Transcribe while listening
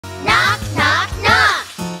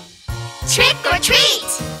or treat!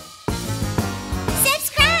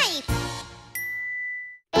 Subscribe!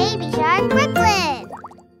 Baby Shark Brooklyn!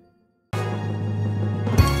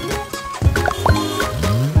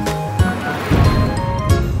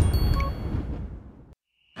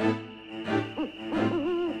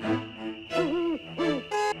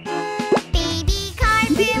 Baby car,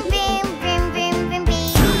 vroom, vroom, vroom, vroom, vroom.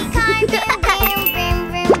 Baby car, vroom, vroom,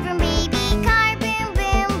 vroom, vroom, vroom. Baby car, vroom,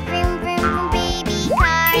 vroom, vroom, vroom, vroom. Baby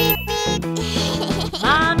car, beep, beep.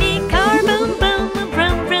 Mommy car, boom, boom,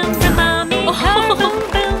 vroom, vroom, vroom. Mommy car, boom,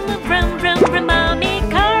 boom, vroom, vroom, vroom. Mommy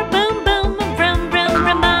car, boom, boom, vroom, vroom,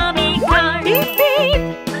 vroom. Mommy car, beep, beep.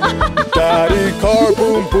 Daddy car,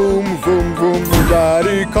 boom, boom, vroom, vroom, vroom.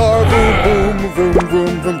 Daddy car, boom, boom, vroom,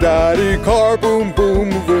 vroom, vroom. Daddy car, boom, boom,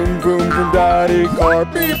 vroom, vroom, vroom. Daddy car,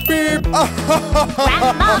 beep, beep.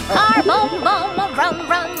 Grandma car, boom, boom, vroom,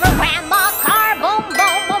 vroom, vroom. Grandma car, boom,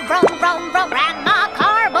 boom, vroom, vroom, vroom. Grandma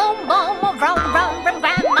car, boom, boom, vroom, vroom, vroom.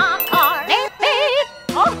 Grandma car, beep, beep.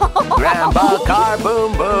 Grandpa car,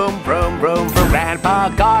 boom, boom, vroom, vroom, vroom. Grandpa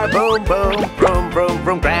car, boom, boom, vroom, vroom,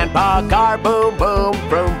 vroom. Grandpa car, boom, boom,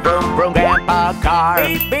 vroom, vroom, vroom. Grandpa car,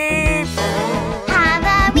 beep, beep.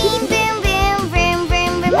 Halloween, boom, boom, vroom,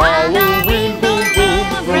 vroom, vroom. Halloween, boom, boom,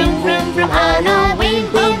 vroom, vroom, vroom. Halloween,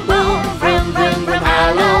 boom, boom, vroom, vroom, vroom.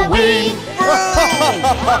 Halloween.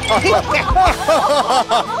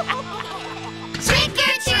 Trick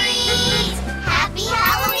or treat! Happy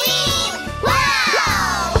Halloween!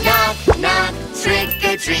 Wow! Knock, knock, trick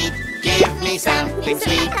or treat. Give me something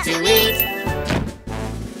sweet to eat.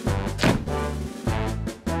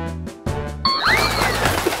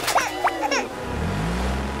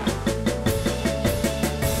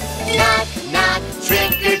 Knock, knock,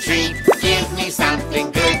 trick or treat. Give me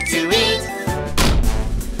something good to eat.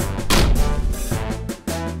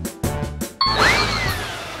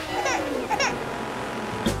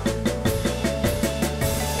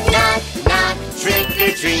 Knock, knock, trick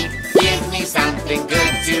or treat. Give me something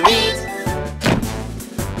good to eat.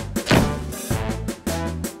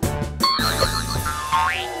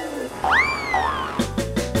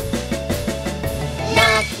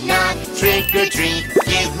 Knock, knock, trick or treat.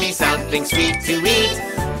 Give me something sweet to eat.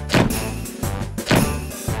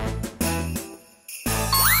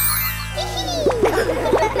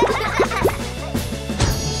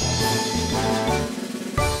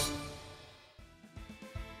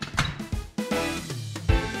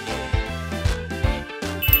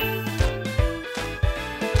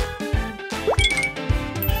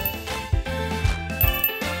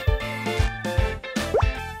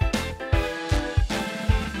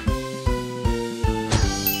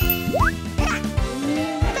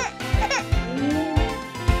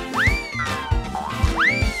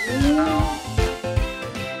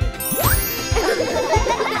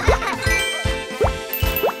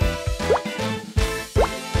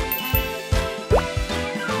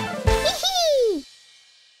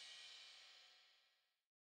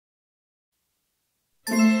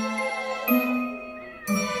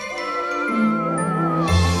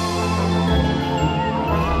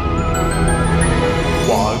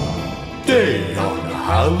 One day on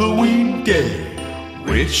Halloween day,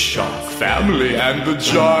 Witch Shark family and the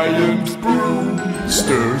giant brew.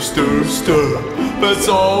 Stir, stir, stir, that's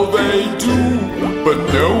all they do. But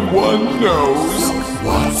no one knows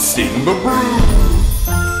what's in the brew.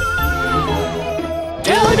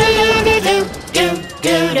 Do do do do do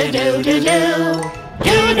do do do do do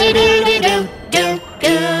do do do do do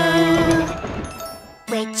do.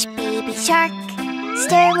 Which baby shark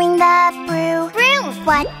stirring the brew?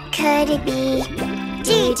 What could it be?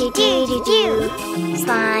 Do do do do do.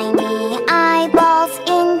 Slimy eyeballs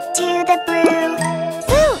into the brew.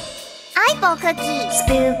 Ooh, eyeball cookie.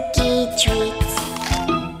 Spooky treats.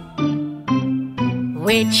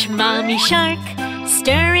 Which mommy shark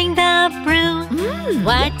stirring the brew?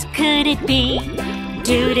 What could it be?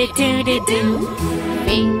 Do do do do do.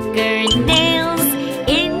 Fingernails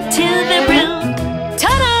into the brew.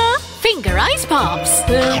 Ta-da! Finger ice pops.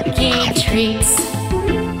 Spooky treats.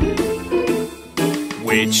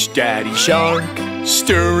 Which daddy shark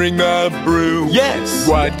stirring the brew? Yes.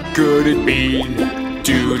 What could it be?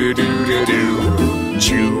 Do do do do do.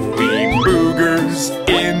 Chewy boogers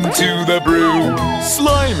into the brew.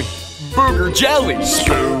 Slimy booger jelly.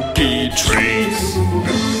 Spooky treats.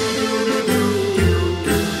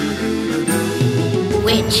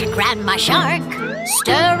 Which grandma shark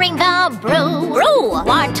stirring the brew?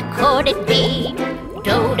 What could it be?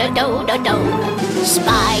 Do do do do do.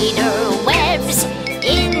 Spider webs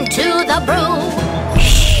into the brew.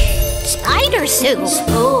 Spider soup.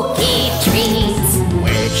 Spooky treats.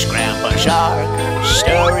 Which grandpa shark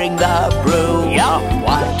stirring the brew? Yum,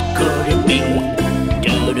 what could it be?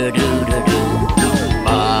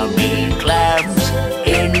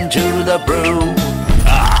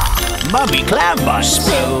 Mummy Clam Bun.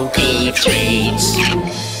 Spooky treats.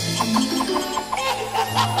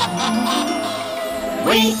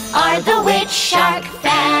 We are the Witch Shark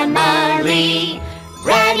family,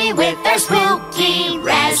 ready with our spooky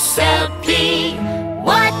recipe.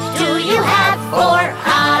 What do you have for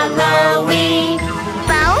Halloween?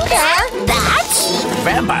 Bones? That's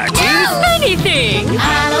Vampire teeth. anything.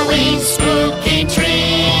 Halloween spooky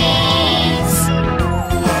treats.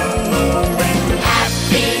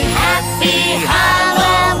 Happy, happy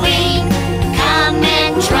Halloween. Come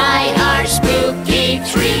and try our spooky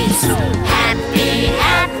treats. Happy,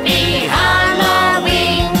 happy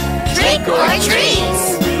Halloween. Trick or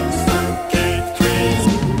treats.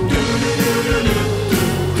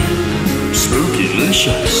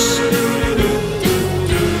 Spookylicious.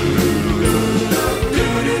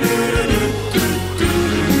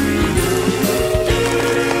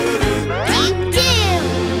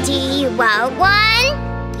 Do you want one?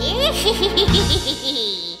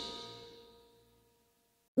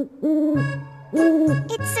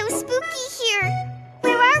 It's so spooky here.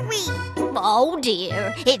 Where are we? Oh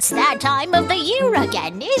dear, it's that time of the year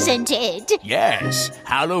again, isn't it? Yes,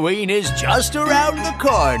 Halloween is just around the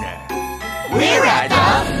corner. We're at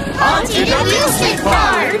the Haunted Amusement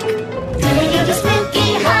Park. Do-do-do-do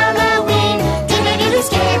spooky Halloween. Do-do-do-do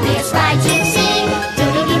scariest ride you've seen.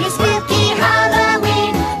 Do-do-do-do spooky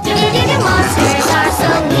Halloween. Do-do-do-do monsters are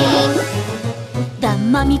so mean. The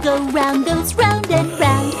mummy go round, goes round and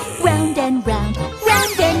round, round and round,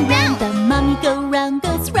 round and round. The mummy go round,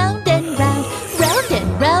 goes round and round, round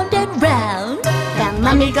and round and round. The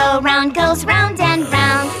mummy go round, goes round and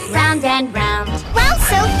round, round and round. Wow,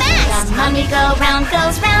 so fast! The mummy go round,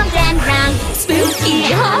 goes round and round. Spooky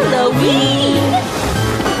Halloween!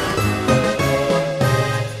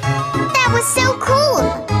 That was so cool!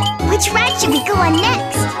 Which ride should we go on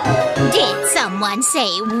next? Did someone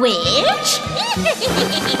say witch?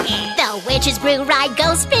 The witch's brew ride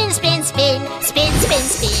goes spin, spin, spin, spin, spin,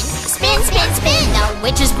 spin, spin, spin, spin. The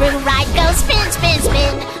witch's brew ride goes spin, spin,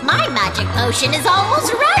 spin. My magic potion is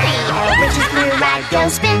almost ready. The witch's brew ride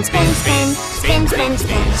goes spin, spin, spin, spin, spin,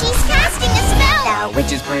 spin. She's casting a spell! The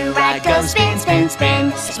witch's brew ride goes spin, spin,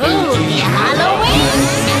 spin. Spooky Halloween!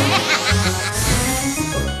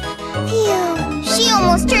 Phew, she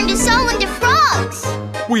almost turned us all into frogs!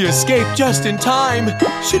 We escaped just in time.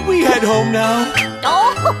 Should we head home now?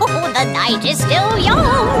 Oh, the night is still young.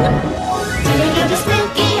 Do-do-do-do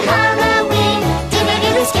spooky Halloween.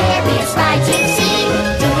 Do-do-do-do scariest ride you've seen.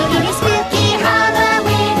 Do-do-do-do spooky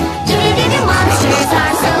Halloween. Do-do-do-do monsters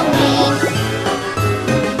are so mean.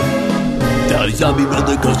 The zombie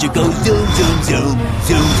roller coaster goes zoom, zoom, zoom,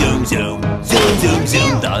 zoom, zoom, zoom, zoom, zoom,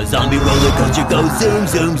 zoom. The zombie roller coaster goes zoom,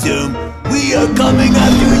 zoom, zoom. We are coming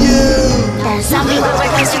after you. The zombie roller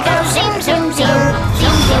coaster goes zoom, zoom, zoom,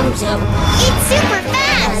 zoom, zoom, zoom. It's super The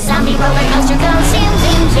fast! zombie roller coaster goes zoom,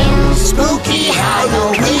 zoom, zoom. Spooky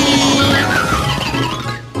Halloween.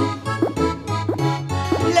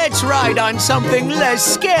 Let's ride on something less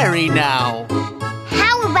scary now.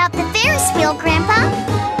 How about the Ferris wheel, Grandpa?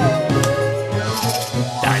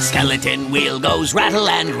 The skeleton wheel goes rattle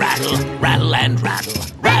and rattle, rattle and rattle,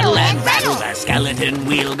 rattle and rattle. The skeleton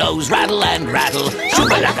wheel goes rattle and rattle,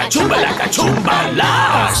 chumbalaka, chumbalaka,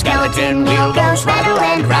 chumbala. The skeleton wheel goes rattle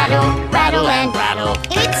and rattle, rattle and rattle.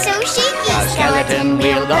 It's so shaky! The skeleton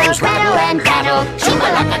wheel goes rattle and rattle,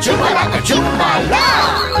 chumbalaka, chumbalaka, chumbala.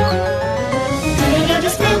 Do-do-do-do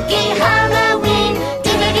spooky Halloween.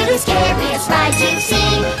 Do-do-do-do scariest ride you've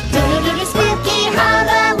seen. Do-do-do-do spooky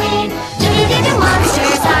Halloween. Do-do-do-do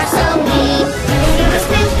monsters are so mean. Do-do-do-do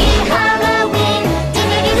spooky Halloween.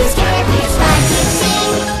 Do-do-do-do scariest ride you've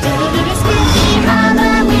seen. Do-do-do-do spooky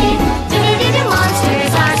Halloween. Do-do-do-do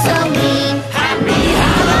monsters are so mean. Happy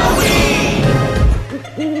Halloween!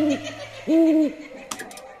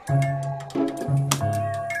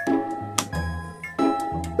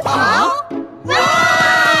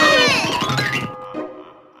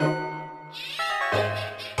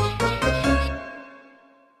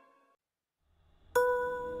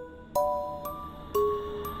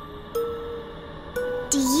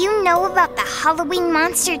 Do you know about the Halloween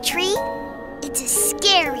monster tree? It's a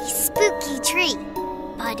scary, spooky tree.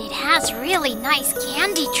 But it has really nice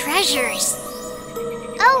candy treasures.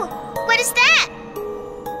 Oh, what is that?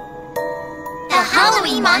 The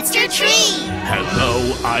Halloween monster tree.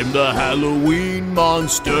 Hello, I'm the Halloween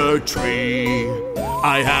monster tree.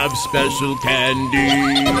 I have special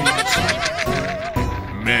candy.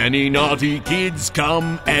 Many naughty kids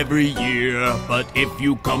come every year, but if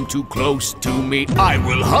you come too close to me, I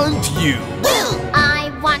will hunt you.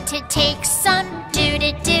 I want to take some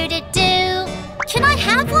do-do-do-do-do. Can I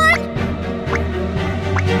have one?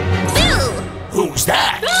 Boo!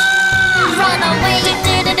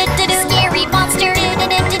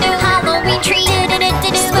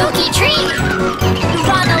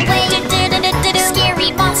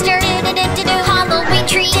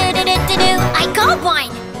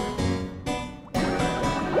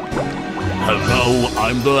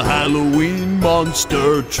 I'm the Halloween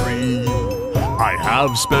monster tree. I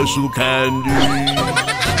have special candy.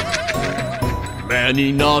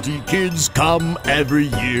 Many naughty kids come every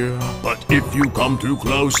year, but if you come too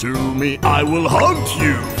close to me, I will hunt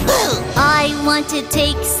you. I want to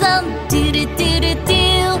take some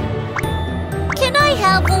do-do-do-do-do. Can I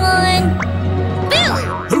have one?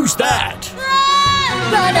 Who's that?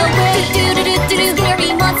 Run away, do-do-do-do-do.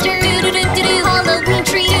 Scary monster, do-do-do-do-do. Halloween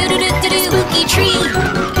tree, do-do-do-do-do. Spooky tree.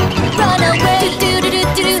 Run away,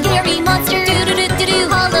 do-do-do-do-do. Scary monster, do-do-do-do-do.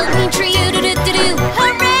 Halloween tree, do-do-do-do-do.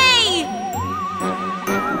 Hooray!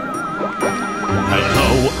 Hello,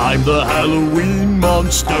 I'm the Halloween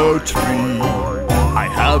monster tree. I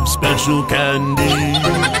have special candies.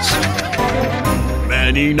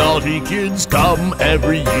 Many naughty kids come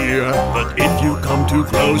every year, but if you come too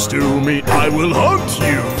close to me, I will hunt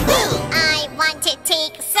you. I want to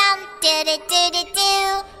take some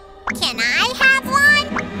do-do-do-do-do. Can I have one?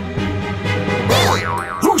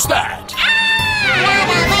 Who's that? Run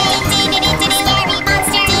away, do-do-do-do-do. Scary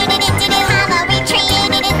monster, do-do-do-do-do. Halloween tree,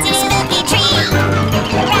 do-do-do-do-do. Spooky tree.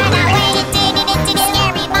 Run away, do-do-do-do-do.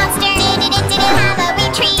 Scary monster, do-do-do-do-do.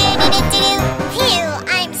 Halloween tree, do-do-do-do-do. Phew,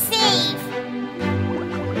 I'm safe.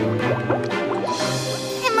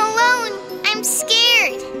 I'm alone. I'm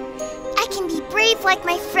scared. I can be brave like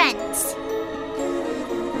my friends.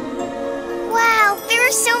 Wow, there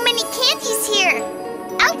are so many candies here.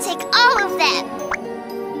 I'll take all of them.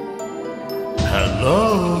 Hello.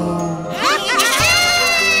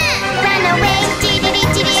 Run away,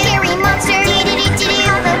 do-do-do-do-do. Scary monster, do-do-do-do-do.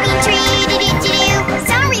 Halloween tree, do-do-do-do-do.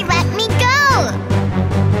 Sorry, let me go.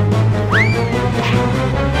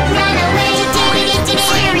 Run away, do-do-do-do-do.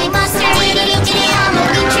 Scary monster, do-do-do-do-do.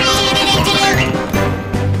 Halloween tree, do-do-do-do-do.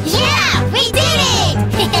 Yeah, we did it!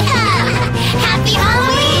 Happy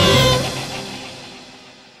Halloween!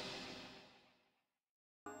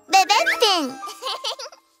 Bebe fin.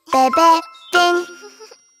 Bebe fin.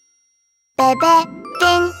 Bebe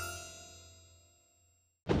fin.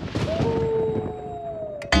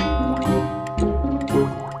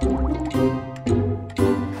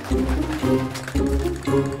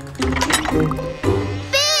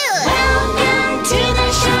 Welcome to the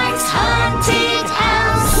shark's haunted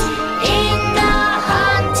house. In the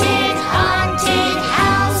haunted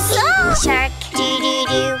house. Shark,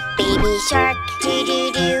 doo-doo-doo. Baby shark,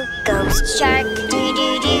 doo-doo-doo. Ghost shark,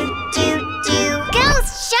 doo-doo-doo. Doo-doo.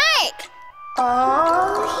 Ghost shark!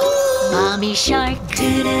 Oh, Mommy shark,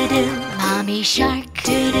 doo-doo-doo. Mommy shark,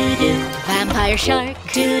 doo-doo-doo. Vampire shark,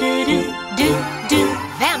 doo-doo-doo. Doo-doo.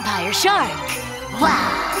 Vampire shark.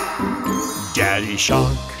 Wow. Daddy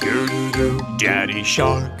shark, doo-doo-doo. Daddy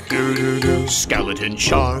shark, doo-doo-doo. Skeleton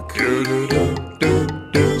shark, doo-doo-doo.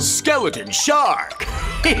 Doo-doo. Skeleton shark.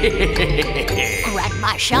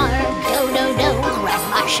 Grandma shark, no, no, no.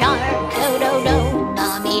 Grandma shark, no, no, no.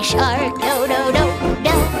 Mommy shark, no, no, no.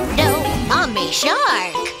 No, no. Mommy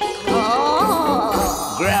shark.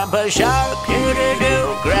 Oh. Grandpa shark,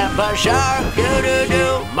 doo-doo-doo. Grandpa shark,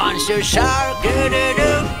 doo-doo-doo. Monster shark,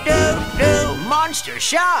 doo-doo-doo. Doo-doo. Monster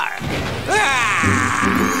shark. Ah!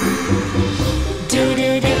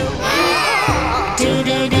 Do-do-do.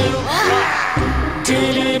 Do-do-do.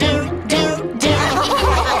 Do-do-do. Do-do.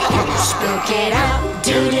 Spook it up.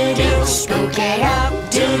 Do-do-do. Spook it up.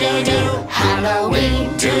 Do-do-do.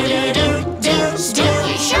 Halloween. Do-do-do. Do.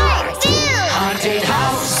 Spooky shark. Haunted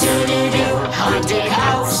house. Do-do-do. Haunted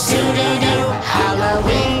house. Do-do-do.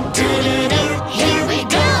 Halloween. Do-do-do. Here we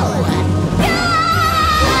go.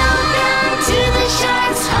 Welcome to the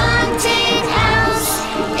shark's haunted house.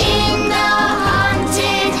 In the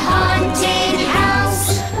haunted house.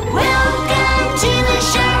 Welcome to the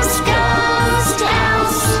shark's ghost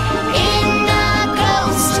house. In the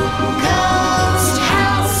ghost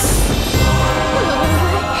house.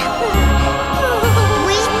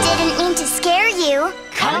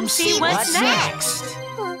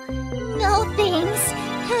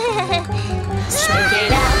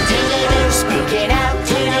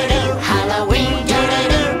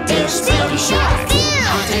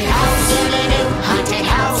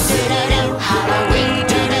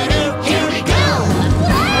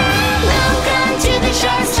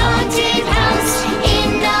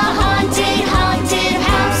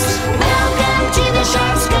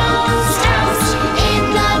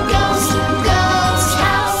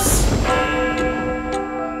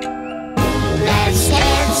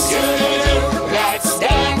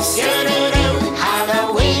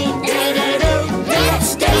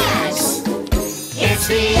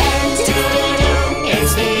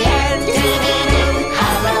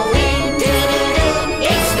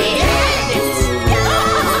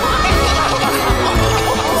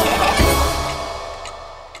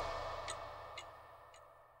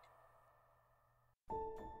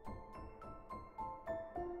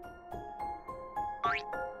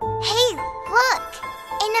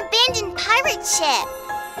 abandoned pirate ship.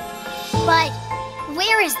 But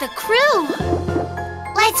where is the crew?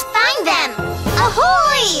 Let's find them!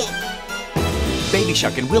 Ahoy! Baby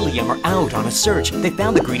Shark and William are out on a search. They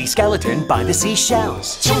found the greedy skeleton by the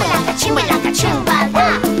seashells. Chumbalaka, chumbalaka,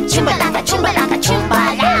 chumbala. Chumbalaka, chumbalaka,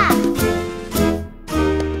 chumbala.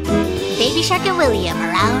 Baby Shark and William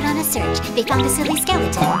are out on a search. They found a silly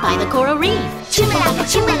skeleton by the coral reef. Chumbalaka,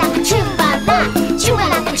 chumbalaka, chumbala.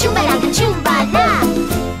 Chumbalaka, chumbalaka, chumbala.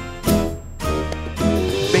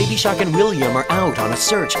 Baby Shark and William are out on a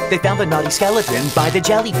search. They found the naughty skeleton by the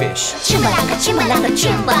jellyfish. Chumbalaka, chumbalaka,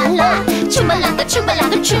 chumbala. Chumbalaka,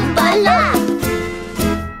 chumbalaka, chumbala.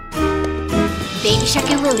 Baby Shark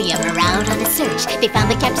and William are out on a search. They found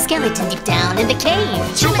the captive skeleton deep down in the cave.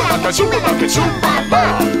 Chumbalaka, chumbalaka,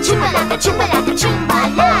 chumbala. Chumbalaka, chumbalaka,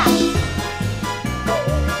 chumbala.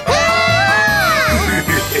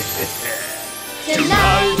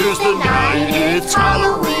 Tonight is the night, it's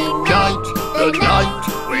Halloween night. The night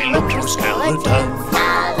we look for skeletons.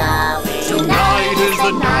 Tonight is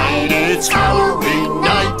the night, it's Halloween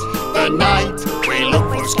night. The night we look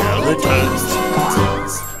for skeletons.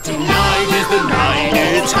 Tonight is the night,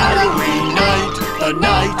 it's Halloween night. The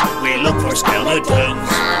night we look for skeletons.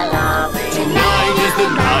 Tonight is the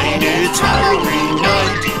night, it's Halloween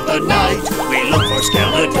night. The night we look for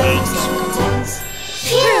skeletons.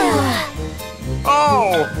 Phew!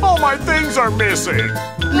 Oh, all my things are missing.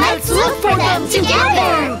 Let's look for them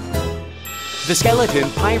together! The skeleton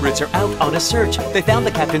pirates are out on a search. They found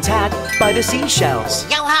the captain's hat by the seashells.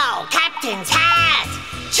 Yo-ho, Captain's hat!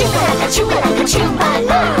 Chumbalaka, chumbalaka,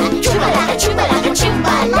 chumbala. Chumbalaka, chumbalaka,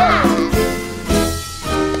 chumbala.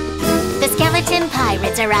 The skeleton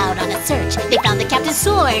pirates are out on a search. They found the captain's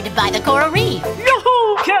sword by the coral reef.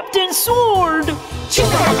 Yo-ho, Captain's sword!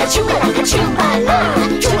 Chumbalaka, chumbalaka, chumbala.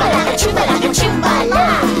 Chumbalaka, chumbalaka,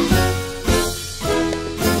 chumbala.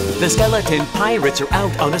 The skeleton pirates are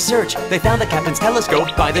out on a search. They found the captain's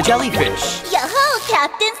telescope by the jellyfish. Yo-ho,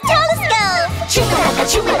 Captain's telescope! Chumbalaka,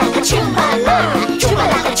 chumbalaka, chumbala.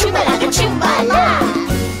 Chumbalaka, chumbalaka, chumbala.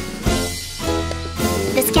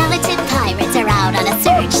 The skeleton pirates are out on a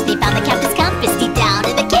search. They found the captain's compass deep down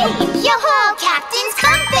in the cave. Yo-ho, Captain's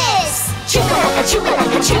compass! Chumbalaka,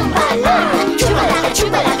 chumbalaka, chumbala. Chumbalaka,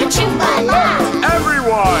 chumbalaka, chumbala.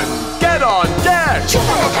 Everyone, get on deck.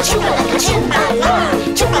 Chumbalaka, chumbalaka, chumbala.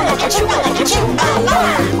 Chumbalaka, chumbalaka, chumbala.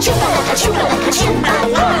 Chumbalaka, chumbalaka,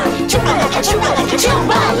 chumbala. Chumbalaka, chumbalaka,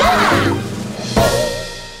 chumbala.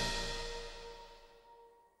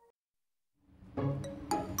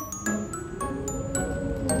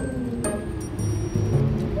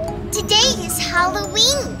 Today is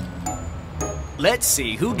Halloween. Let's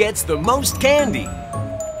see who gets the most candy.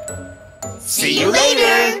 See you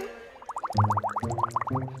later.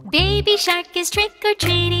 Baby Shark is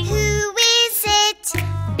trick-or-treating. Who is it?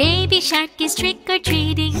 Baby Shark is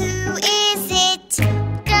trick-or-treating. Who is it?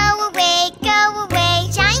 Go away,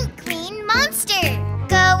 giant green monster.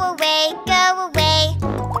 Go away, go away,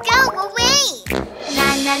 go away.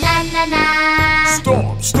 Na na na na na.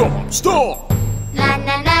 Stop, stop, stop. Na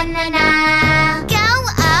na na na na. Go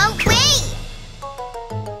away.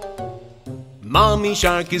 Mommy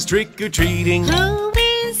Shark is trick-or-treating. Who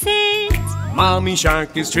is it? Mommy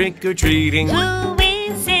Shark is trick-or-treating. Who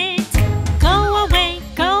is it? Go away,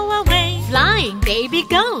 flying baby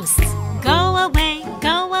ghosts. Go away,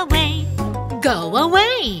 go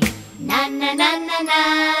away. Na na na na na.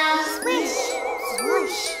 Swish,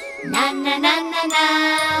 swoosh. Na na na na na.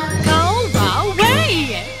 Go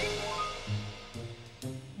away.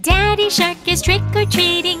 Daddy Shark is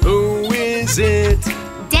trick-or-treating. Who is it?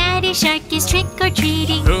 Daddy Shark is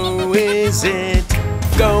trick-or-treating. Who is it?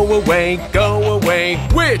 Go away,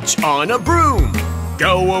 witch on a broom.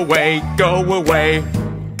 Go away, go away.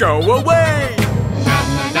 Na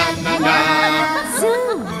na na na na.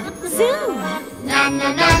 Zoom, zoom. Na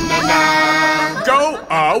na na na na. Go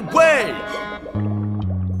away.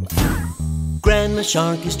 Grandma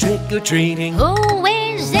Shark is trick-or-treating. Who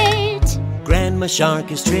is it? Grandma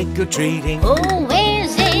Shark is trick-or-treating. Who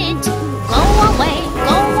is it? Go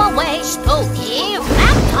away, spooky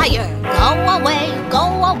vampire. Go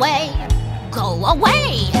away, go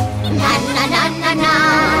away. Na na na na na.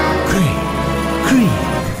 Creep, creep.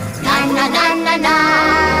 Na na na na na.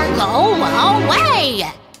 Go away.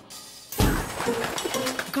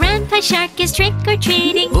 Grandpa Shark is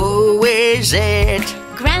trick-or-treating. Who is it?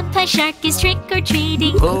 Grandpa Shark is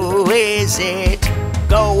trick-or-treating. Who is it?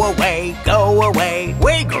 Go away,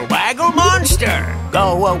 wiggle waggle monster.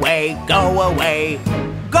 Go away, go away.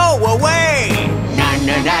 Na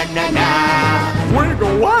na na na na.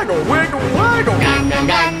 Wiggle, waggle, wiggle, waggle. Na na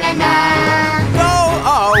na na na. Go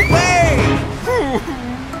away.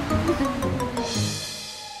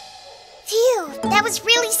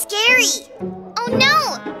 hurry! Oh no!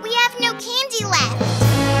 We have no candy left!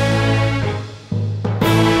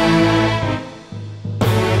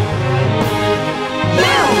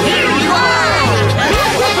 Here you are!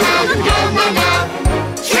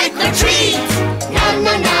 Trick or treat! Na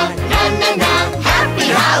na na, na na na, happy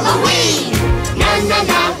Halloween! Na na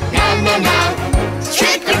na, na na na,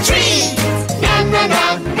 trick or treat! Na na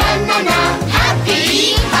na, na na na,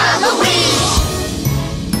 happy Halloween!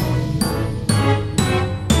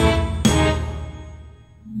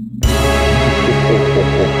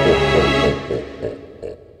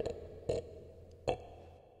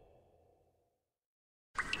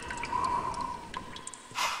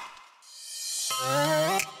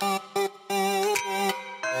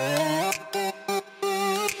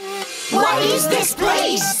 What is this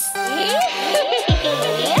place?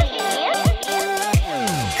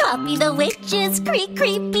 Copy the witch's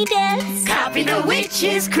creepy dance. Copy the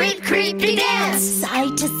witch's creepy dance.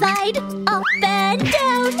 Side to side, up and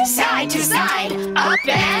down. Side to side, up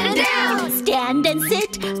and down. Stand and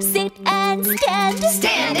sit, sit and stand.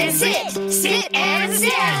 Stand and sit and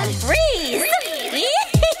stand. Freeze!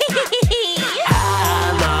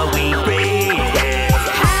 Halloween freeze dance.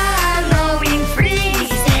 Halloween freeze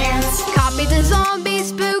dance. Copy the zombie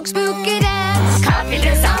spooky dance. Copy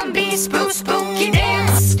the zombie spooky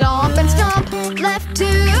dance. Stomp and stomp, left to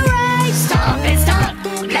right. Stomp and stomp,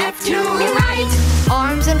 left to right.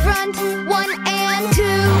 Arms in front, 1 and 2.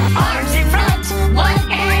 Arms in front,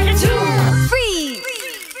 1 and 2. Freeze!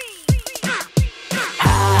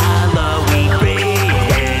 Halloween freeze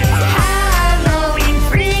dance. Halloween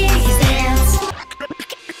freeze dance.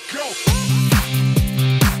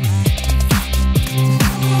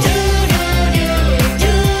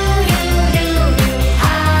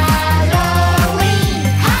 Halloween,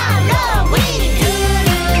 Halloween.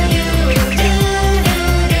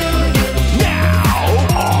 Now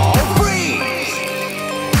all freeze.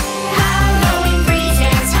 Halloween freeze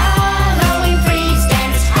dance, Halloween freeze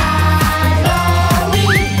dance,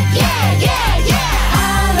 Halloween. Yeah, yeah, yeah.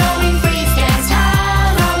 Halloween freeze dance,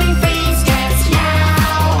 Halloween freeze dance.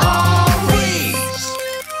 Now all freeze.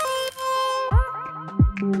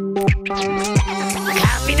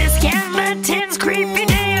 Copy the skeleton's creepy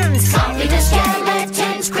dance. Copy the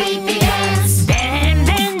skeleton's creepy dance.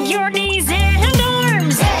 Bend your knees and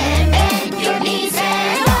arms. Bend your knees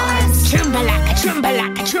and arms. Chumbalaka,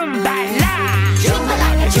 chumbalaka, chumbala.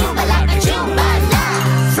 Chumbalaka, chumbalaka, chumbala.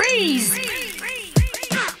 Freeze!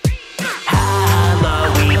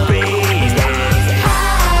 Halloween freeze dance.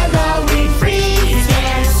 Halloween freeze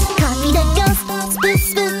dance. Copy the ghost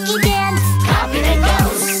spooky dance. Copy the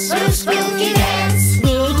ghost spooky dance.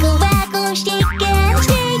 Wiggle waggle, shake and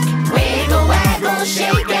shake. Wiggle waggle,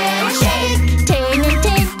 shake and shake. Turn and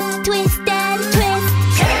turn, twist and twist.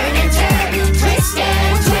 Turn and turn, twist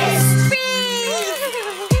and twist.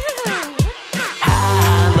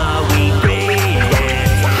 Halloween freeze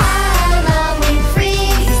dance. Halloween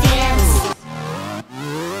freeze dance.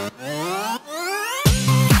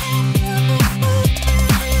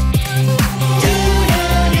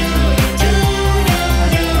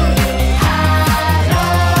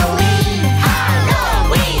 Halloween,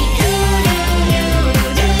 Halloween.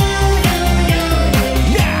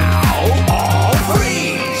 Now all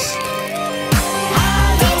freeze.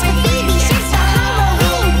 Dance with baby sharks for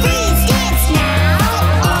Halloween freeze dance now.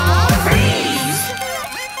 All Freeze.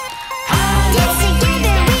 dance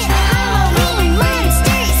together with Halloween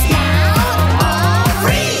monsters now. All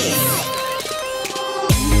Freeze.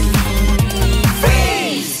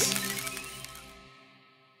 Freeze.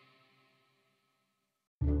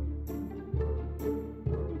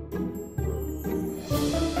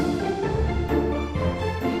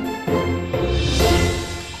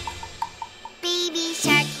 Baby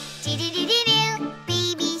shark, do-do-do-do-do.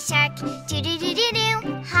 Baby shark, do-do-do-do-do.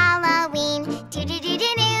 Halloween,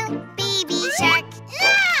 do-do-do-do-do. Baby shark.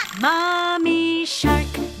 Ah! Mommy shark,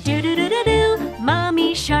 do-do-do-do-do.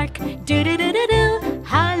 Mommy shark, do-do-do-do-do.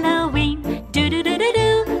 Halloween,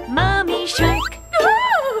 do-do-do-do-do. Mommy shark.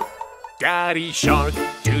 Daddy shark,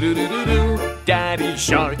 doo-doo-doo-doo-doo. Daddy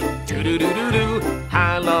shark, doo-doo-doo-doo-doo.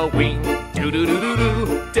 Halloween,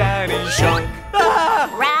 doo-doo-doo-doo-doo. Daddy shark.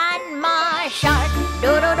 Grandma shark,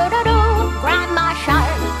 do-do-do-do-do. Grandma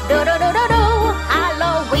shark, do-do-do-do-do.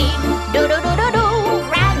 Halloween, do-do-do-do-do.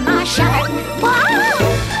 Grandma shark.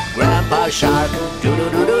 Grandpa shark,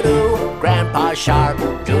 doo-doo-doo-doo-doo. Grandpa shark,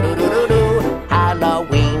 doo-doo-doo-doo-doo.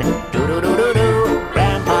 Halloween, doo-doo-doo-doo-doo.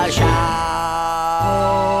 Grandpa shark.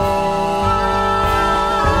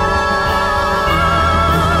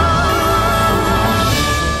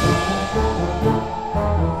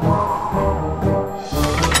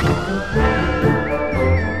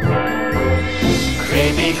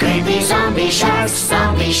 Creepy, creepy zombie sharks,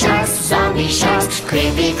 zombie sharks, zombie sharks.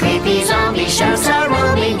 Creepy, creepy zombie sharks are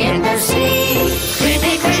roaming in the sea.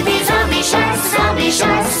 Creepy, creepy zombie sharks, zombie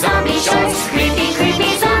sharks, zombie sharks. Creepy,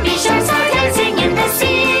 creepy zombie sharks are dancing in the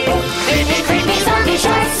sea. Creepy, creepy zombie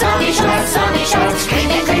sharks, zombie sharks, zombie sharks.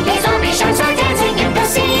 Creepy, creepy zombie sharks are dancing in the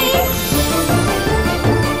sea.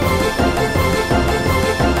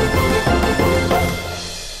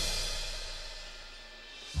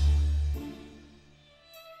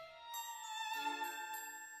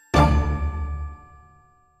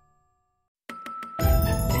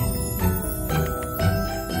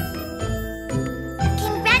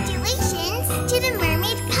 Congratulations to the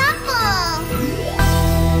mermaid couple!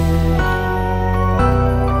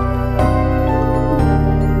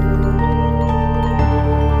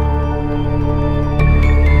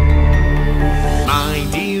 My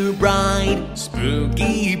dear bride,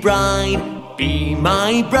 spooky bride, be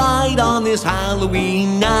my bride on this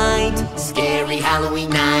Halloween night. Scary Halloween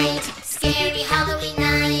night. Scary Halloween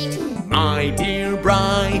night. My dear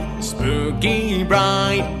bride, spooky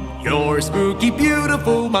bride, you're spooky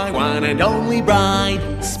beautiful, my one and only bride.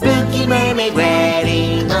 Spooky mermaid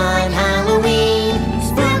wedding on Halloween.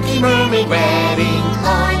 Spooky mermaid wedding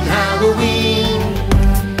on Halloween.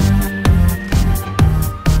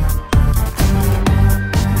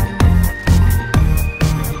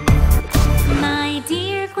 My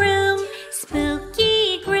dear groom,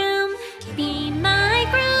 spooky groom, be my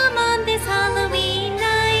groom on this Halloween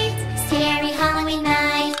night. Scary Halloween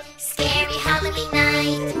night, scary Halloween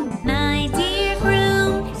night. My dear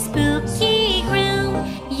groom, spooky groom,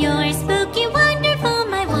 you're spooky wonderful,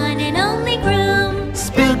 my one and only groom.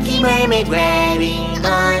 Spooky mermaid wedding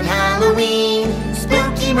on Halloween.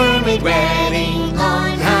 Spooky mermaid wedding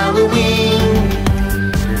on Halloween.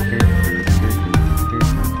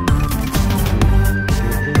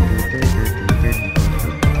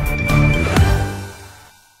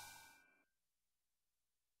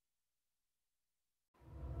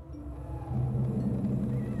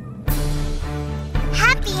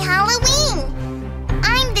 Happy Halloween!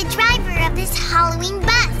 I'm the driver of this Halloween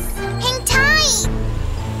bus. Hang tight!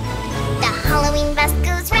 The Halloween bus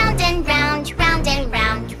goes round and round, round and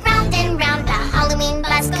round, round and round. The Halloween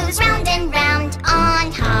bus goes round and round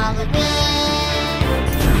on Halloween.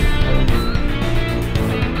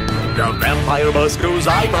 The vampire bus goes,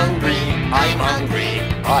 I'm hungry, I'm hungry,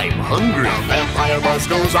 I'm hungry. The vampire bus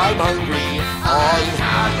goes, I'm hungry, on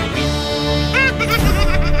Halloween.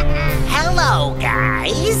 Hello,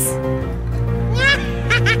 guys.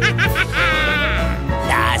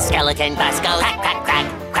 The skeleton bus goes crack, crack, crack,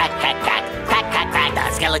 crack, crack, crack, crack, crack, crack. The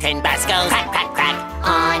skeleton bus goes crack, crack, crack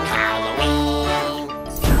on Halloween.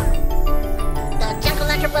 The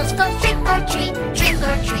jack-o'-lantern bus goes trick or treat, trick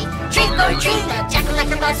or treat, trick or treat. The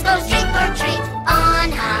jack-o'-lantern bus goes trick or treat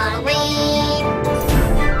on Halloween.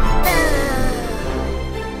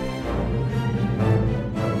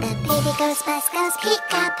 The baby ghost bus goes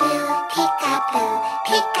peekaboo, peekaboo,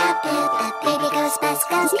 peekaboo. The baby ghost bus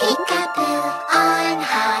goes peekaboo on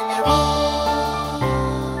Halloween.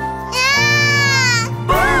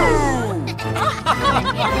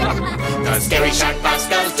 The scary shark bus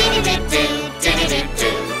goes dee-dee-doo-doo,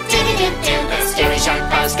 dee-dee-doo-doo, dee-dee-doo-doo. The scary shark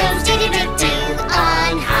bus goes dee-dee-doo-doo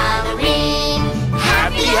on Halloween.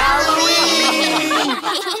 Happy Halloween!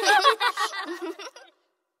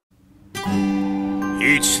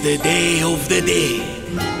 It's the day of the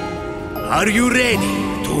dead. Are you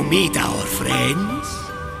ready to meet our friends?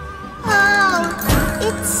 Oh,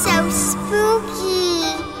 it's so spooky.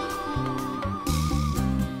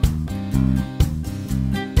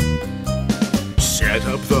 Set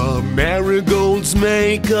up the marigolds,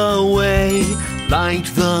 make a way, light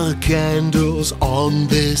the candles on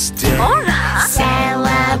this day.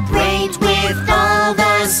 Celebrate with all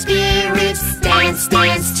the spirits. Dance,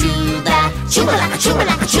 dance to the chumbalaka,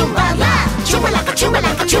 chumbalaka, chumbala. Chumbalaka,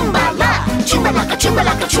 chumbalaka, chumbala. Chumbalaka,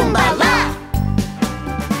 chumbalaka, chumbala.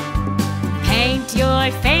 Paint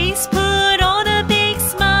your face, put on a big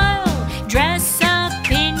smile, dress up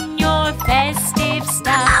in your festive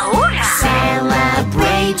style.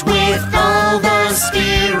 Celebrate with all the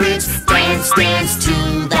spirits. Dance, dance to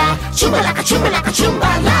the chumbalaka, chumbalaka,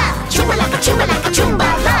 chumbala. Chumbalaka, chumbalaka,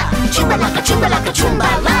 chumbala. Chumbalaka, chumbalaka,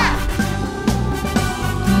 chumbala.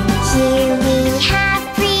 Here we have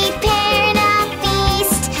prepared a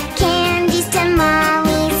feast, candies,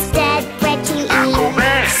 tamales, dead bread to eat.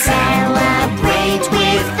 Celebrate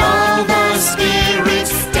with all the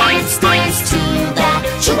spirits. Dance, dance to the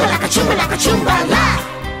chumbalaka, chumbalaka, chumbala.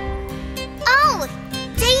 Oh,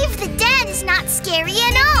 Day of the Dead is not scary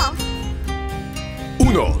at all.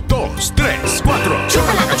 1, 2, 3, 4.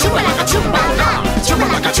 Chumbalaka, chumbalaka, chumbala.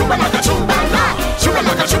 Chumbalaka,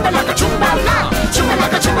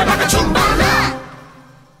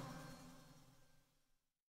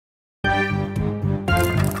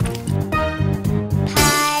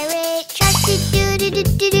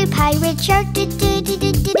 Pirate shark, do do do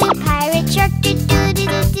do do do. Pirate shark, do do do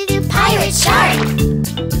do do do. Pirate shark.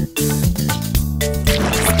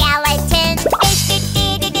 Skeleton fish, do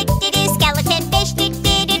do do do do do. Skeleton fish, do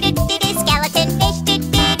do do do do do. Skeleton fish, do do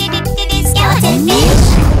do do do do. Skeleton fish.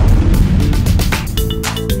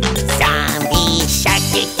 Zombie shark,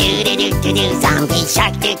 do do do do do do. Zombie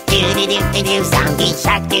shark, do do do do do do. Zombie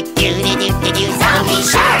shark, do do do do do do. Zombie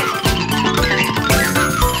shark.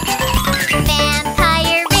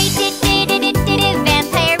 Vampire raid, do do do do do do.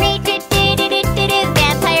 Vampire raid, do do do do do do.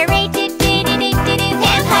 Vampire raid, do do do do do do.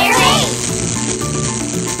 Vampire raid.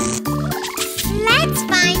 Let's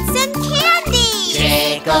find some candy.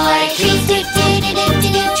 Trick or treat, do do do do do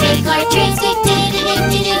do. Trick or treat, do do do do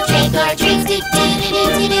do do. Trick or treat, do do do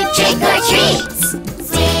do do do. Trick or treats.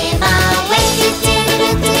 Swim away, do do do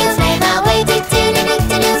do do. Swim away, do do do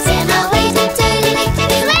do do. Swim away, do do do do do.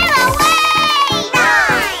 Swim away!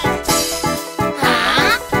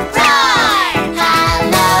 Huh? Roar!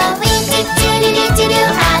 Halloween, do do do do do do.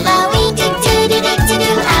 Halloween, do do do do do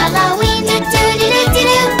do. Halloween, do do do do do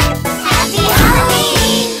do. Happy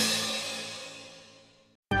Halloween!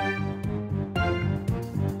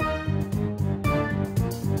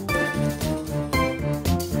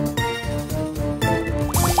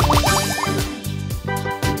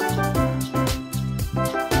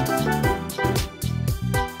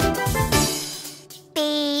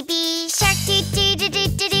 Baby shark, do do do do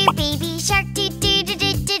do do. Baby shark, do do do do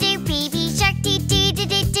do do. Baby shark, do do do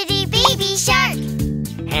do do do. Baby shark.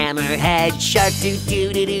 Hammerhead shark, do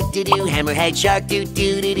do do do do do. Hammerhead shark, do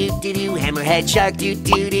do do do do do. Hammerhead shark, do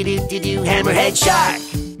do do do do do. Hammerhead shark.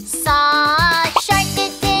 Saw shark, do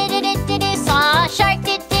do do do do do. Saw shark,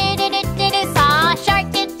 do do do do do do. Saw shark,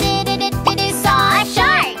 do do do do do do. Saw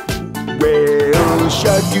shark. Whale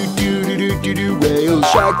shark, do do do do do do. Whale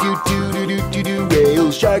shark, do do do do do do.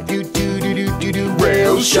 Whale shark, do do do do do do.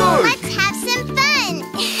 Whale shark. Let's have some fun.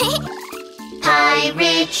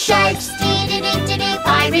 Pirate sharks, do do do do do.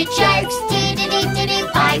 Pirate sharks, do do do do do.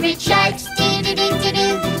 Pirate sharks, do do do do do.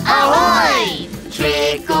 Ahoy!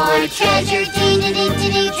 Trick or treasure, do do do do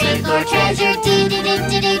do. Trick or treasure, do do do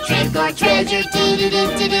do do. Trick or treasure, do do do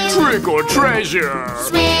do do. Trick or treasure.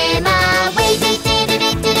 Swim away, do do do do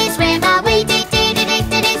do do. Swim away, do do do do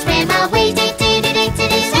do do. Swim away, do do do do do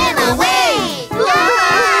do. Swim away!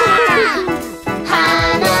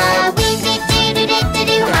 Halloween, do do do do do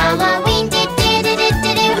do. Halloween, do do do do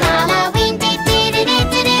do do. Halloween, do do do do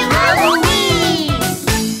do do. Halloween!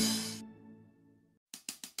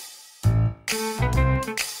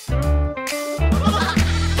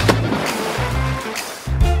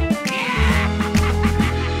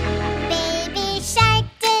 Baby shark,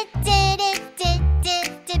 do do do do do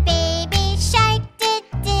do. Baby shark, do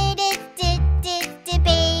do do do do do.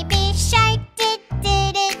 Baby shark, do do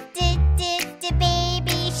do do do do.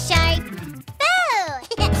 Baby shark. Boo!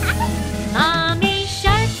 Mommy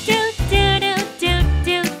shark do do do do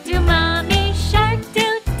do do. Mommy shark do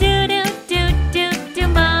do do do do do.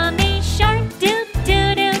 Mommy shark do do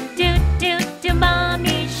do do do do.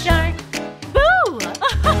 Mommy shark. Boo!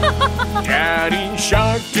 Daddy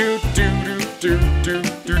shark, do do do do do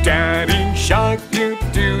do. Daddy shark, do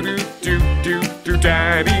do do do do do.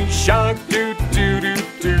 Daddy shark, do do do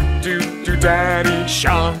do do do. Daddy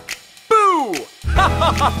shark. Boo!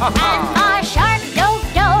 Grandma shark, do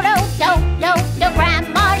do do do do do.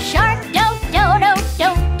 Grandma shark, do do do do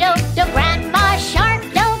do do. Grandma shark,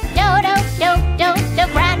 do do do do do do.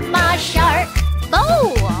 Grandma shark.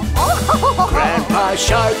 Boo! Grandpa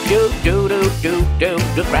shark, do do do do do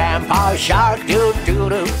do. Grandpa shark, do do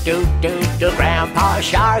do do do do. Grandpa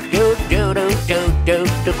shark, do do do do do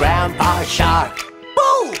do. Grandpa shark.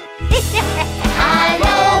 Boo!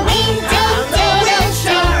 Halloween, do do do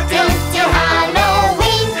do do do.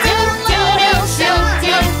 Halloween, do do do do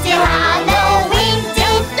do do. Halloween, do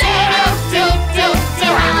do do do do do.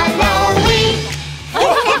 Halloween.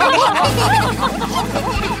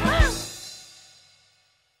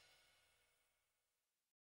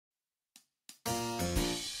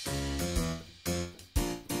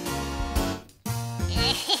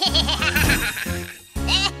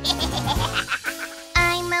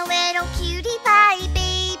 I'm a little cutie pie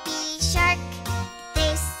baby shark.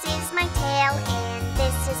 This is my tail and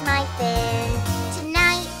this is my fin.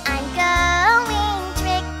 Tonight I'm going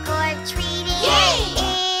trick or treating. Yay!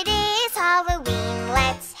 It is Halloween,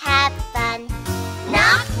 let's have fun.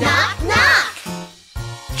 Knock, knock, knock.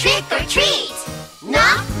 Trick or treat.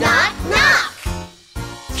 Knock, knock, knock.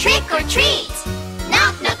 Trick or treat.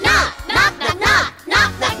 Knock, knock, knock. Knock, knock, knock.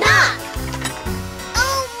 Knock, knock, knock.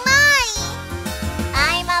 Oh my!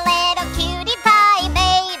 I'm a little cutie pie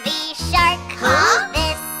baby shark. Huh?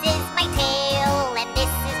 This is my tail and this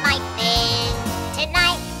is my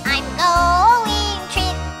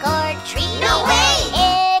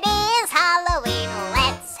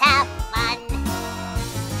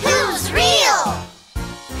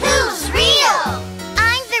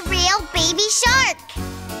Baby Shark!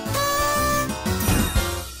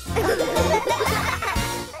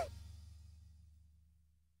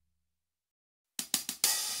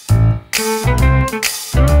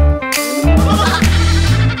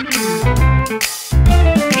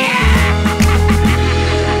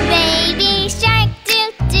 Baby shark, do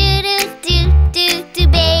do do do do do.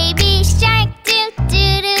 Baby shark, do do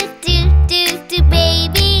do do do do.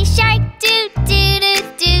 Baby shark, do do do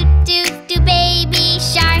do do do. Baby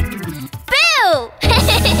shark, boo!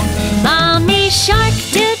 Mommy shark,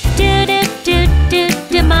 do do do do do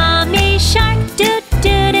do. Mommy shark, do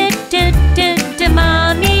do do do do do.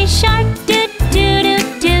 Mommy shark, do do do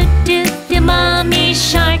do do do. Mommy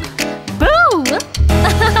shark, boo!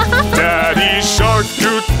 Daddy shark,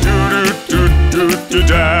 do do do do do do.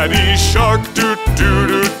 Daddy shark, do do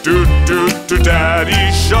do do do do.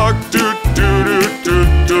 Daddy shark, do do do do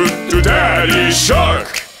do do. Daddy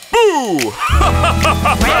shark, boo!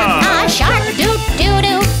 Grandma shark, do do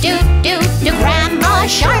do do do do. Grandma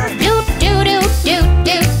shark, do do do do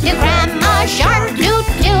do do. Grandma shark, do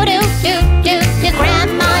do do do do do.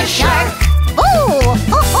 Grandma shark, boo!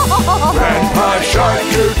 Grandpa shark,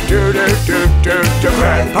 do do do do do do.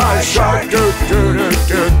 Grandpa shark, do do do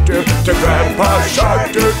do do do. Grandpa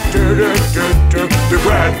shark, do do do do do do.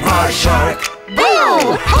 Grandpa shark,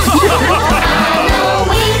 Boo!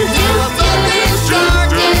 Halloween, do do do do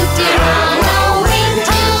do do. Halloween,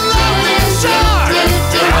 do do do do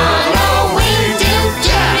do. Halloween, do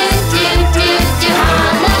do do do do.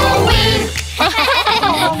 Halloween.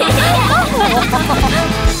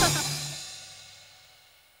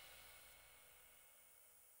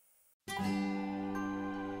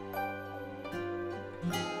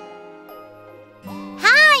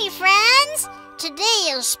 Hi, friends! Today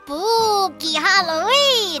is Spooky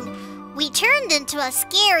Halloween! We turned into a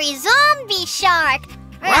scary zombie shark!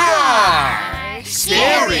 Rawr!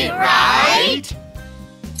 Scary, right?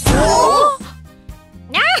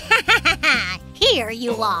 Here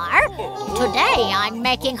you are. Today I'm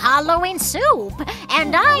making Halloween soup,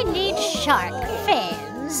 and I need shark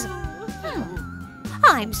fins.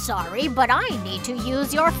 I'm sorry, but I need to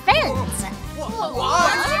use your fins.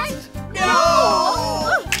 What? No!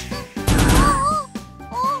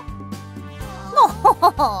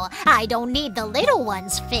 Oh, I don't need the little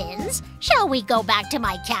one's fins. Shall we go back to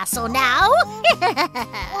my castle now?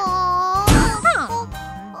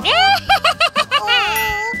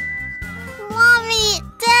 Mommy,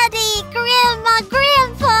 Daddy, Grandma,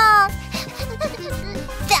 Grandpa!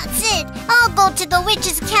 That's it! I'll go to the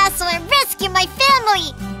witch's castle and rescue my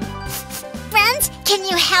family! Friends, can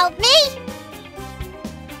you help me?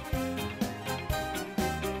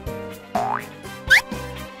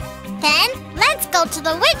 Then, let's go to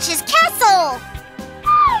the witch's castle!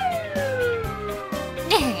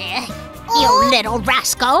 You little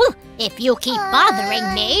rascal! If you keep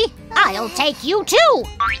bothering me, I'll take you too!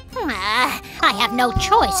 I have no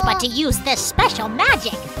choice but to use this special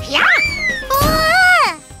magic. Yeah!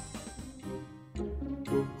 Ah!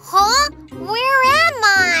 Huh? Where am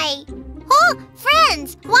I? Oh,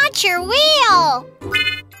 friends, watch your wheel!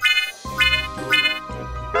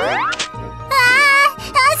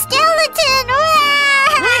 A skeleton!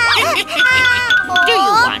 Do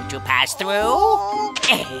you want to pass through?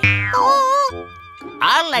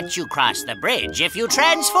 I'll let you cross the bridge if you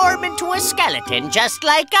transform into a skeleton just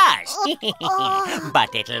like us.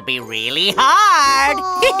 But it'll be really hard.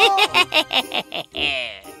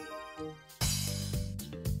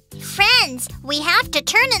 Friends, we have to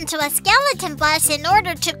turn into a skeleton bus in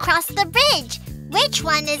order to cross the bridge. Which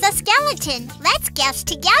one is a skeleton? Let's guess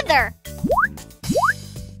together.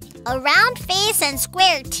 A round face and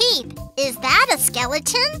square teeth. Is that a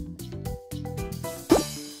skeleton?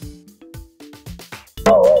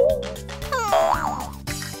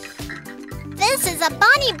 This is a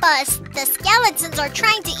bunny bus. The skeletons are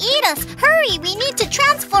trying to eat us. Hurry, we need to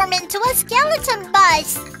transform into a skeleton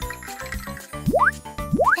bus.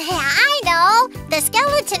 I know! The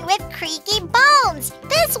skeleton with creaky bones!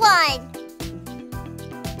 This one!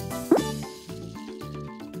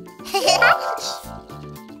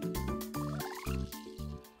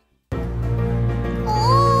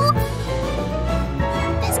 Oh.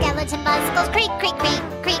 The skeleton bus goes creak, creak, creak,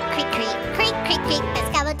 creak, creak, creak, creak, creak, creak. The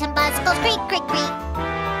skeleton bus goes creak, creak, creak.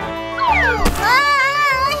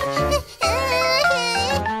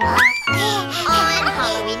 On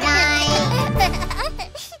Halloween night.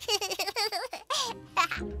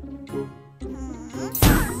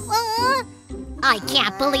 I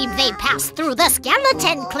can't believe they passed through the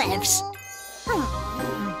skeleton cliffs.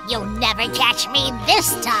 You'll never catch me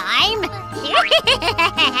this time.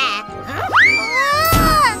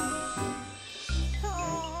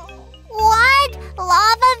 Why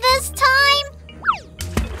lava this time?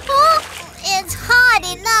 Oh, it's hot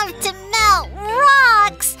enough to melt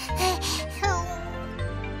rocks.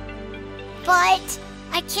 But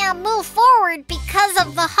I can't move forward because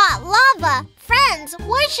of the hot lava. Friends,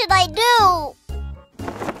 what should I do?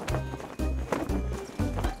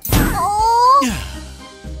 Oh!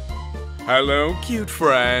 Hello, cute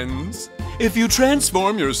friends. If you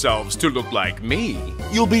transform yourselves to look like me,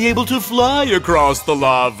 you'll be able to fly across the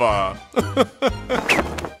lava.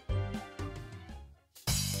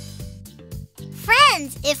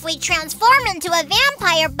 Friends, if we transform into a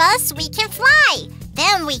vampire bus, we can fly.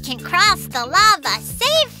 Then we can cross the lava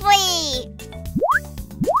safely.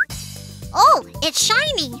 Oh, it's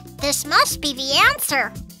shining. This must be the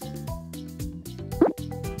answer.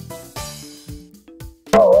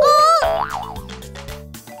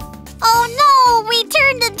 Oh no, we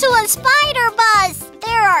turned into a spider bus.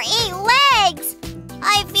 There are 8 legs.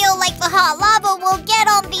 I feel like the hot lava will get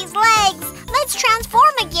on these legs. Let's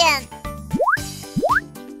transform again.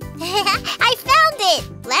 I found it.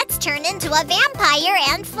 Let's turn into a vampire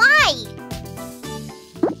and fly.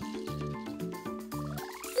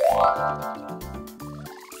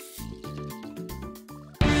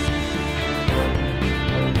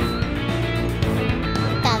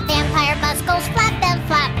 The vampire bus goes flap and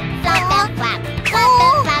flap, flap and flap, flap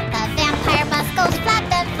and flap. The vampire bus goes flap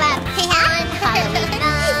and flap on Halloween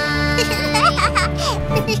night.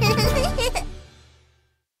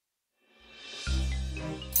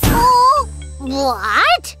 Oh,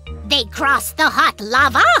 What? They crossed the hot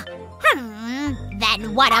lava?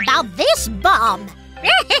 Then what about this bomb?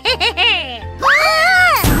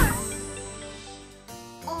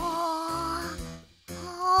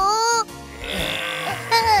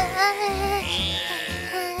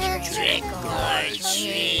 Trick or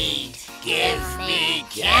treat, give me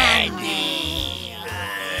candy.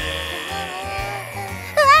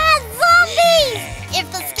 Zombies! If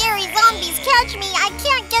the scary zombies catch me, I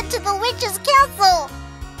can't get to the witch's castle.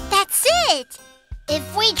 That's it.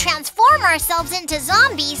 If we transform ourselves into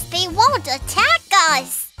zombies, they won't attack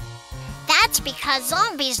us. That's because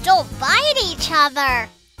zombies don't bite each other.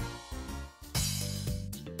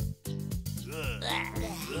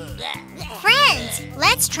 Friends,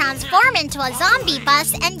 let's transform into a zombie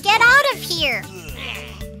bus and get out of here.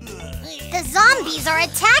 The zombies are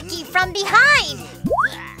attacking from behind.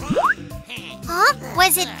 Huh?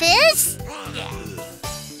 Was it this?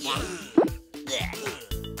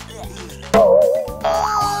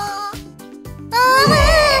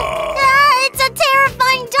 It's a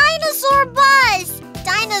terrifying dinosaur bus!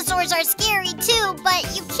 Dinosaurs are scary too, but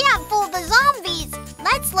you can't fool the zombies.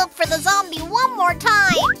 Let's look for the zombie one more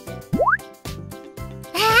time.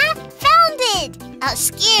 Found it! A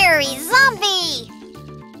scary zombie!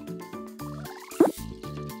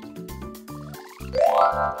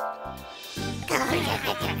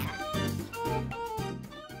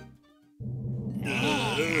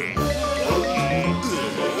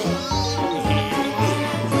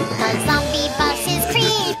 The zombie bus is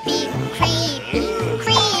creepy, creepy,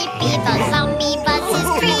 creepy. The zombie bus is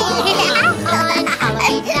creepy on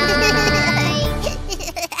Halloween night.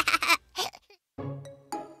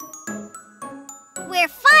 We're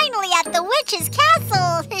finally at the witch's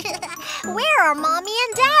castle. Where are Mommy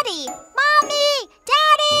and Daddy? Mommy!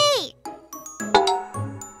 Daddy!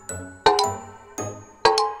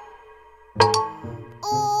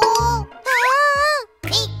 Oh!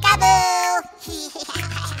 Peekaboo!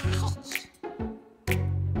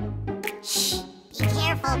 Shh! Be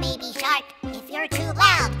careful, baby shark. If you're too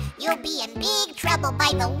loud, you'll be in big trouble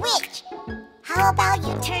by the witch. How about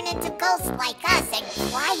you turn into ghosts like us and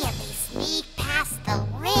quietly sneak past the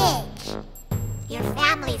witch? Your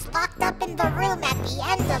family's locked up in the room at the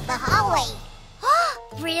end of the hallway.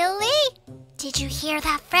 Really? Did you hear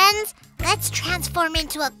that, friends? Let's transform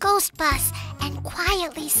into a ghost bus and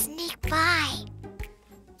quietly sneak by.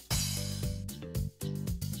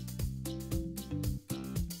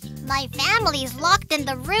 My family's locked in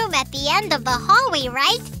the room at the end of the hallway,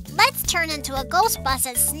 right? Let's turn into a ghost bus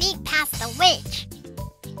and sneak past the witch.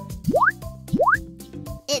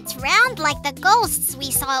 It's round like the ghosts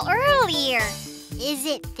we saw earlier. Is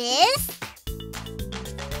it this?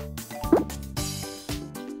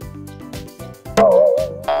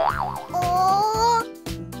 Oh!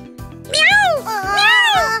 Meow!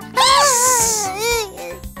 Meow!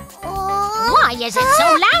 Why is it so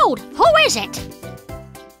loud? Who is it?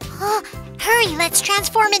 Hurry, let's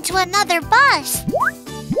transform into another bus.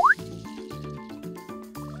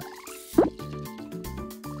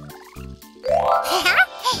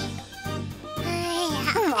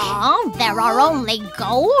 Oh, there are only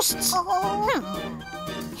ghosts?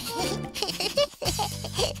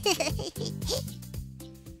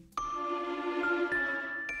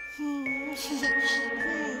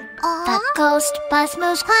 The ghost bus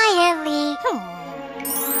moves quietly.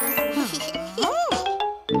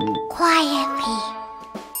 Quietly.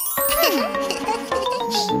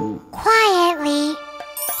 Quietly.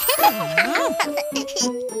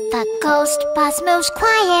 The ghost bus moves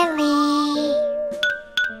quietly.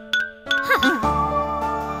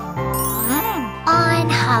 On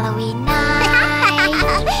Halloween night.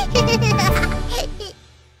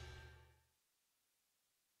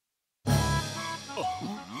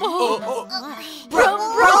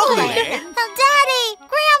 Daddy!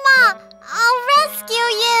 Grandma! I'll rescue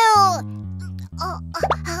you!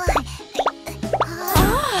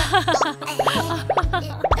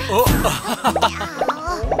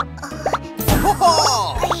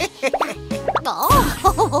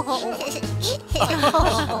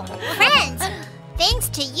 Friends, thanks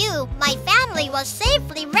to you, my family was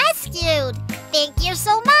safely rescued. Thank you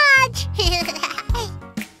so much.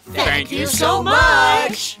 Thank you so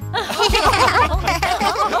much! Hey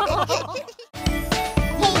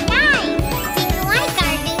guys, did you like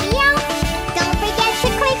our video? Don't forget to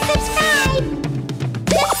click subscribe.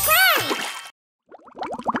 Subscribe!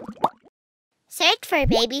 Search for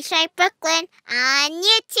Baby Shark Brooklyn on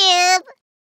YouTube.